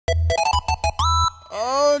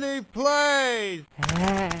Oney Plays!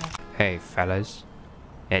 Hey fellas,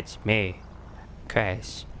 it's me,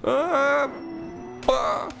 Chris. Whoa,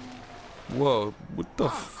 what the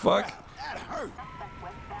fuck? That hurt.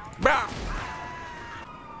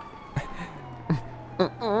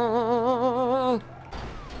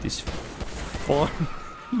 This fun.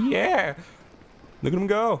 Yeah. Look at him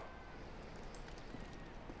go.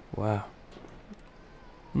 Wow.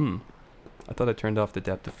 I thought I turned off the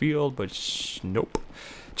depth of field, but nope.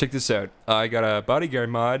 Check this out. I got a bodyguard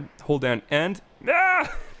mod. Hold down end.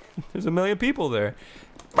 Ah! There's a million people there.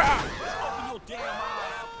 Ah!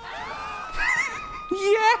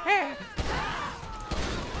 Yeah!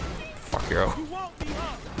 Fuck hero.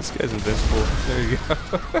 This guy's invincible. There you go.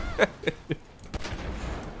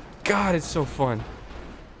 God, it's so fun.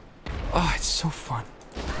 Oh, it's so fun.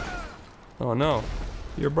 Oh no.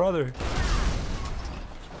 Your brother.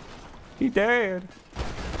 He dead.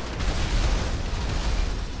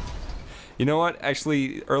 You know what?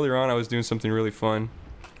 Actually, earlier on I was doing something really fun.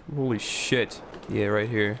 Holy shit. Yeah, right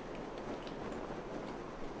here.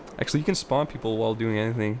 Actually, you can spawn people while doing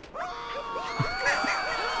anything.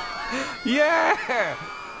 Yeah!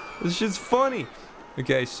 This shit's funny.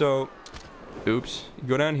 Okay, so... Oops. You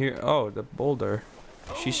go down here. Oh, the boulder.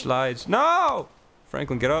 She slides. No!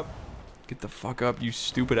 Franklin, get up. Get the fuck up, you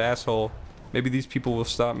stupid asshole. Maybe these people will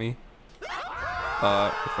stop me.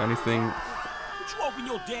 If anything... Would you open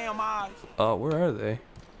your damn eyes? Where are they?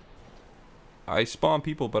 I spawn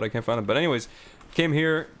people, but I can't find them. But anyways, came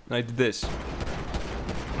here, and I did this.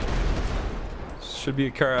 Should be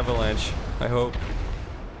a car avalanche, I hope.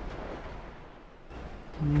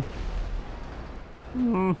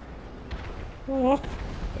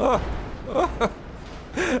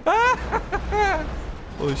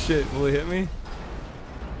 Holy shit, will he hit me?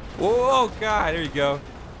 Oh god, there you go.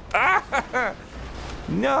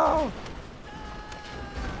 No!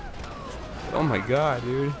 Oh my god,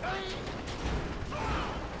 dude.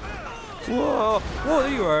 Whoa! Whoa,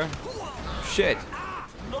 there you are. Shit.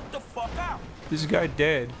 Look the fuck out. This guy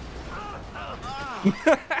dead.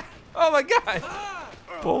 Oh my god!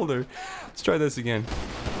 Boulder. Let's try this again.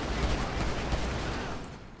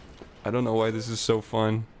 I don't know why this is so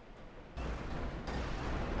fun.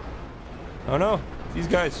 Oh no! These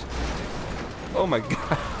guys. Oh my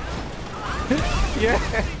god.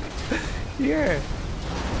 Yeah! Yeah!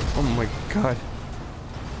 Oh my god.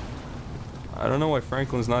 I don't know why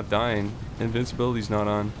Franklin's not dying. Invincibility's not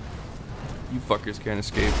on. You fuckers can't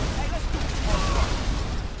escape.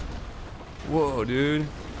 Whoa, dude.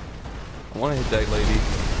 I want to hit that lady.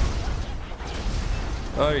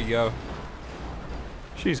 Oh, there you go.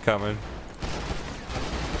 She's coming.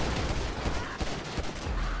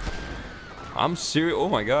 I'm serious. Oh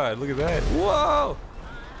my god, look at that. Whoa!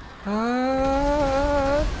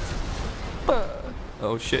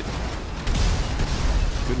 Oh shit.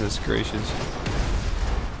 Goodness gracious.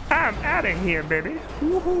 I'm out of here, baby.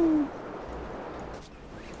 Woohoo!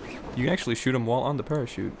 You can actually shoot him while on the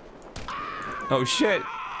parachute. Oh shit!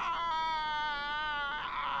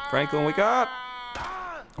 Franklin, wake up!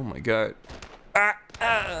 Oh my god.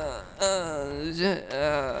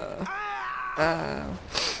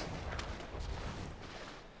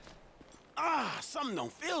 Something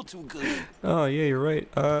don't feel too good. Oh yeah, you're right.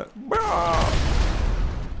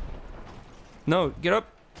 No, get up.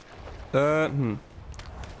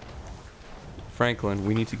 Franklin,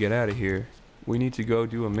 we need to get out of here. We need to go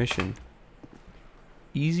do a mission.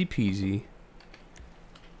 Easy peasy.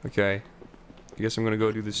 Okay. I guess I'm gonna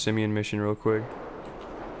go do the Simeon mission real quick.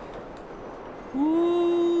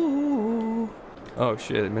 Woo! Oh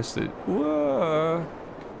shit, I missed it. Whoa!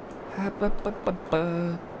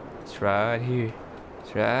 It's right here.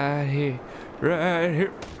 It's right here. Right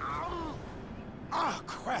here. Oh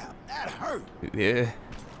crap, that hurt. Yeah.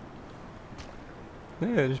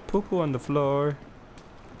 Yeah, there's poo-poo on the floor.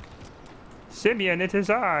 Simeon, it is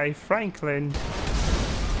I, Franklin.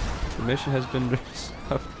 The mission has been...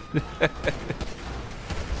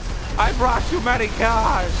 I brought you many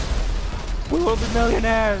cars! We will be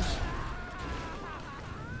millionaires!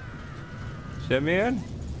 Simeon?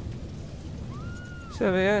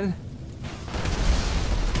 Simeon?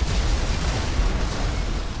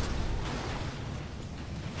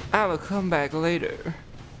 I will come back later.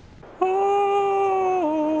 Oh!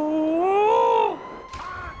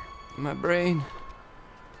 My brain.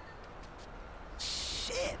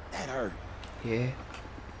 Shit, that hurt. Yeah.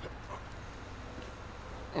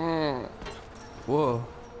 Whoa.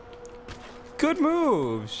 Good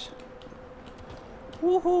moves.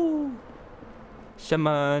 Woohoo.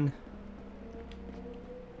 Shaman.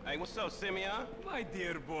 Hey, what's up, Simeon? My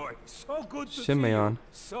dear boy, so good to Simeon. see you.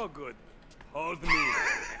 So good. Hold me.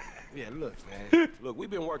 Yeah, look, man. Look, we've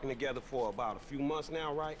been working together for about a few months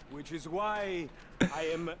now, right? Which is why I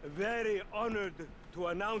am very honored to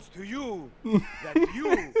announce to you that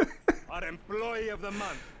you are Employee of the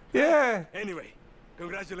Month. Yeah. Anyway,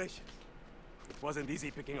 congratulations. Wasn't easy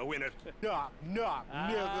picking a winner. Knock,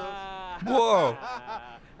 nigga. Whoa.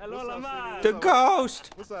 Hello, Lamar. The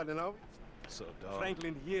ghost. What's up, Dino? So, dog.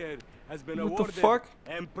 Franklin here has been What the awarded fuck?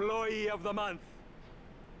 Employee of the Month.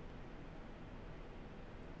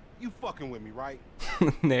 You fucking with me, right?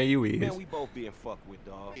 There you is. Man, we both being fucked with,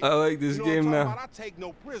 dog. I like this You know game what I'm now. talking about? I take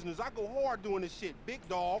no prisoners. I go hard doing this shit. Big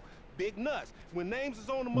dog, big nuts. When names is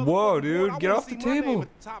on the motherfucking Whoa, board, dude, I get wanna off the see my name table.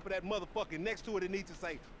 at the top of that motherfucking next to it, it needs to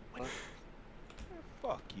say,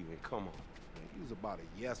 Fuck you and come on. man, he's about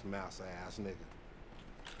a yes mouse ass nigga.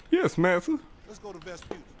 Yes, master. Let's go to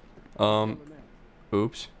Vespucci.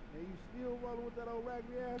 Oops. Hey, you still rolling with that old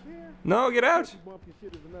raggedy ass here? No, get out. You bump your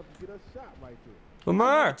shit is enough to get us shot right there.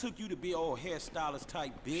 Lamar. It took you to be old hairstylist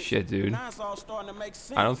type bitch. Shit, dude. Now it's all starting to make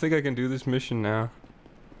sense. I don't think I can do this mission now.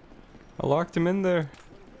 I locked him in there.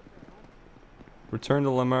 Return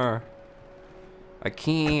to Lamar. I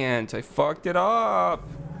can't. I fucked it up.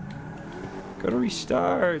 Gotta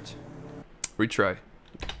restart. Retry.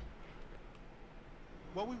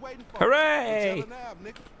 What we waiting for? Hooray! Magellan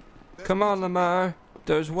Ave, nigga. Come on, Lamar.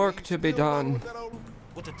 There's work to be Still rolling done. with that old-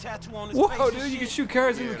 With the tattoo on his Whoa, face dude, and you can shit. shoot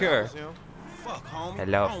cars in the that car. was him. Fuck, homie.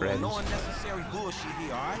 Hello, I don't friends. want no unnecessary bullshit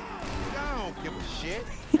here, alright? Nigga, I don't give a shit.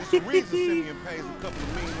 There's a reason Simeon pays a couple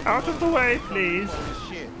of million. Out of the way, please. For this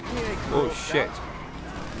shit. He ain't Oh, girled shit. out.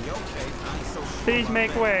 In your case, I ain't so sure Please about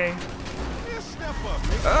make that. way. Yeah, step up,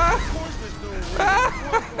 nigga. Ah! Of course this dude reads. Of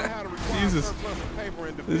course gonna have to require Jesus. surplus of paper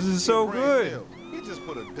and This is deficiency so of brain good. cells. He just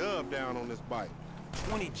put a dub down on this bike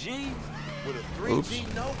 20 G's with a 3G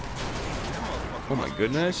Oops. note. Oh my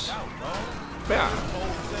goodness. out, dog. Yeah.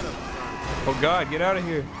 Whole setup. Oh god, get out of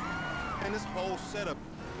here. And this whole setup.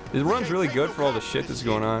 This run's really good for all the shit that's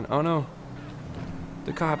going on. Oh no.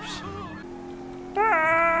 The cops.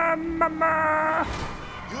 Ah, mama.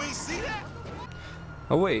 You ain't see that?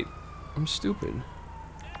 Oh wait. I'm stupid.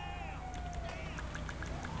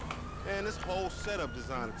 Man, this whole setup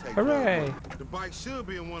designed to take Hooray. blood. The bike should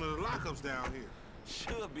be in one of the lockups down here.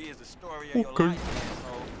 Should be is the story of your Okay. life,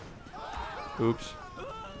 asshole. Oops.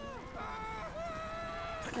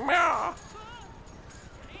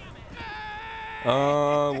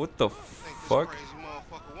 What the Think this fuck? crazy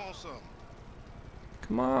motherfucker wants something.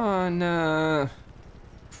 Come on, yeah.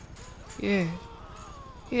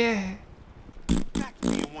 Yeah. Back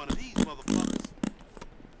me in one of these motherfuckers.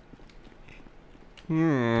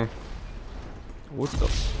 What the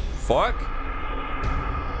fuck?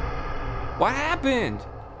 What happened?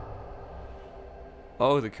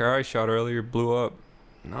 Oh, the car I shot earlier blew up.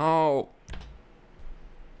 No.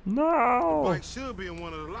 No. Bike should be in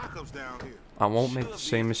one of the lockups down here. I won't make the Should be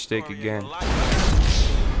same is the mistake story of again. your life.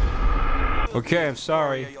 Okay, I'm Story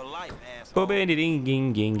sorry. of your life, asshole. Boba ding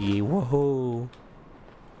ding dingy. Whoa.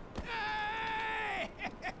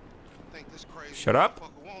 Think this crazy Shut up.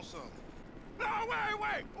 motherfucker wants something. No,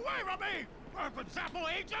 wait from me! For example,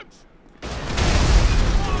 agents!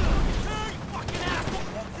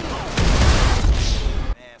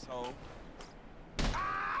 Asshole.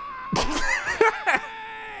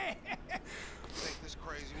 Think this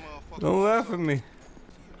crazy motherfucker Don't wants laugh at me.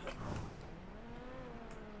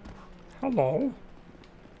 Hello.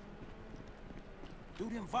 Do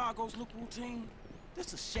them Vagos look routine?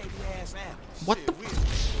 This is shady ass apple. What the?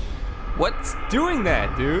 What's doing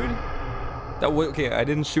that, dude? That was okay. I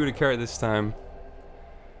didn't shoot a car this time.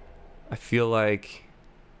 I feel like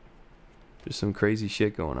there's some crazy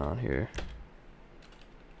shit going on here.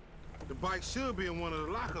 The bike should be in one of the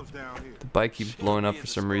lockups down here. The bike keeps blowing up for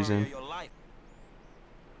some reason.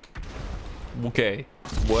 Okay,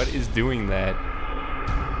 what is doing that?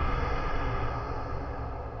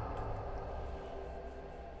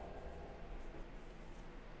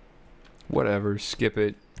 Whatever, skip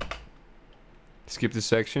it. Skip the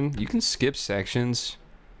section. You can skip sections.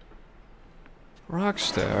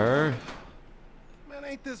 Rockstar. Man,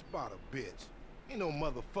 ain't this about a bitch? Ain't no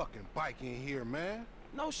motherfucking bike in here, man.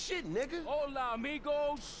 No shit, nigga. Hola,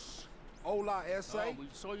 amigos! Hola, S.A. Oh, we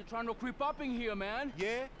saw you trying to creep up in here, man.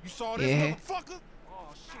 Yeah? You saw this Yeah. motherfucker?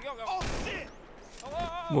 Oh, shit. Oh, shit!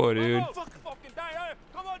 Whoa, dude. Fucking down.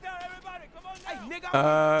 Come on down, everybody. Come on down. Hey,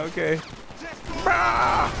 nigga. Okay. Just go.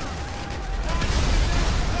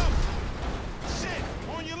 Shit,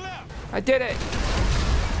 on your left. I did it.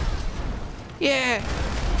 Yeah.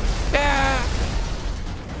 Yeah.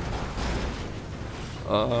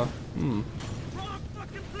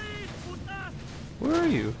 Where are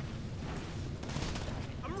you?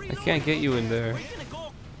 I can't get you in there.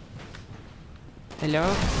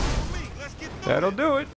 Hello? That'll do it.